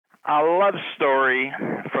A love story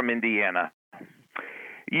from Indiana.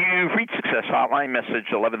 You've reached Success Hotline,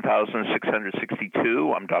 message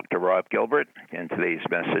 11,662. I'm Dr. Rob Gilbert, and today's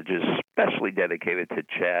message is specially dedicated to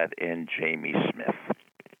Chad and Jamie Smith.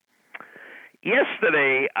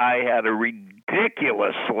 Yesterday, I had a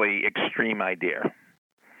ridiculously extreme idea.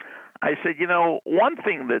 I said, one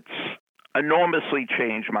thing that's enormously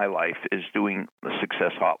changed my life is doing the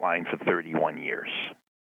Success Hotline for 31 years.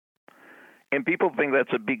 And people think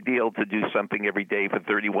that's a big deal to do something every day for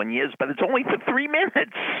 31 years, but it's only for 3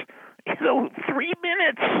 minutes. 3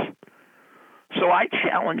 minutes. So I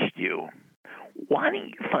challenged you. Why don't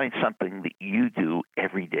you find something that you do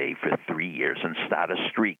every day for 3 years and start a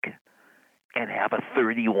streak and have a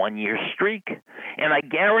 31-year streak? And I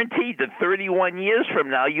guarantee that 31 years from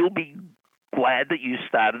now, you'll be glad that you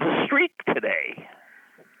started a streak today.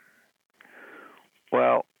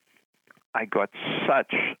 Well, I got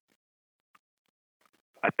such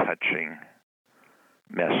a touching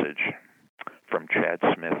message from Chad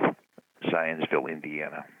Smith, Zionsville,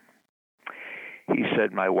 Indiana. He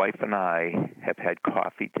said, my wife and I have had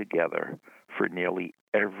coffee together for nearly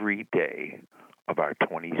every day of our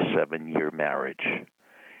 27-year marriage.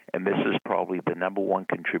 And this is probably the number one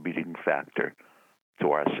contributing factor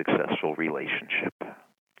to our successful relationship.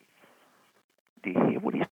 Do you hear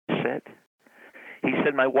what he said? He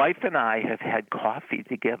said, my wife and I have had coffee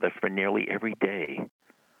together for nearly every day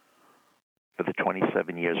for the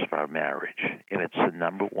 27 years of our marriage, and it's the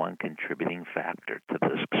number one contributing factor to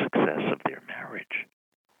the success of their marriage.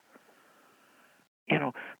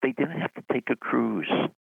 They didn't have to take a cruise.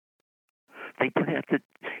 He didn't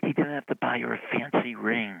have to buy her a fancy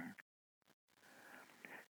ring.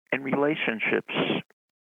 In relationships,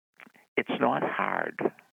 it's not hard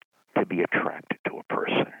to be attracted to a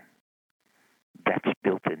person. That's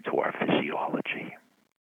built into our physiology.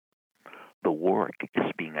 The work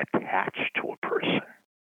is being attached to a person.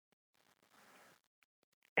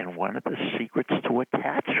 And one of the secrets to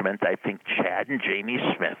attachment, I think Chad and Jamie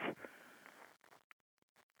Smith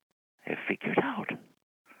have figured out.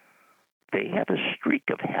 They have a streak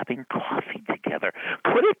of having coffee together.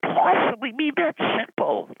 Could it possibly be that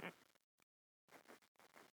simple?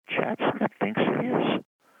 Chad Smith thinks it is.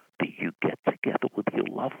 That you get together with your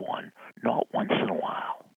loved one, not once in a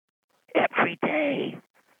while, every day.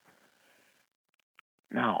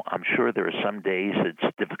 Now, I'm sure there are some days it's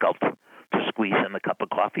difficult to squeeze in a cup of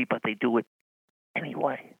coffee, but they do it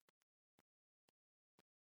anyway.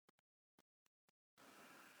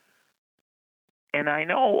 And I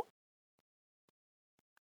know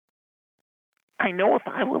if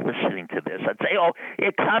I were listening to this, I'd say,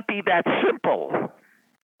 it can't be that simple.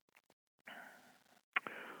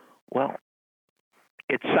 Well,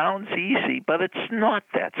 it sounds easy, but it's not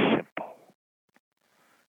that simple.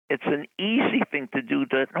 It's an easy thing to do,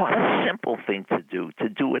 not a simple thing to do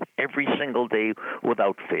it every single day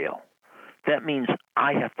without fail. That means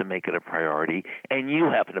I have to make it a priority, and you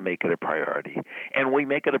have to make it a priority. And we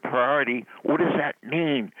make it a priority. What does that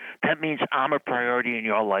mean? That means I'm a priority in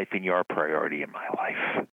your life, and you're a priority in my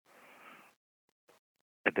life.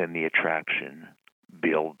 And then the attraction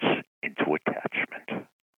builds into attachment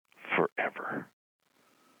forever.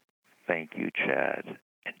 Thank you, Chad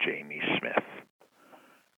and Jamie Smith.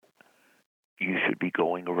 You should be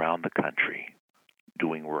going around the country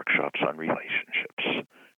doing workshops on relationships.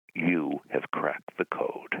 You have cracked the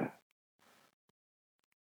code.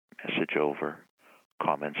 Message over.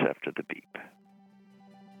 Comments after the beep.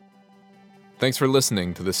 Thanks for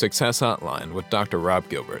listening to the Success Hotline with Dr. Rob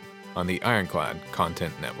Gilbert on the Ironclad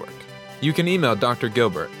Content Network. You can email Dr.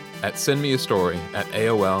 Gilbert at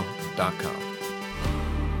sendmeastory@aol.com.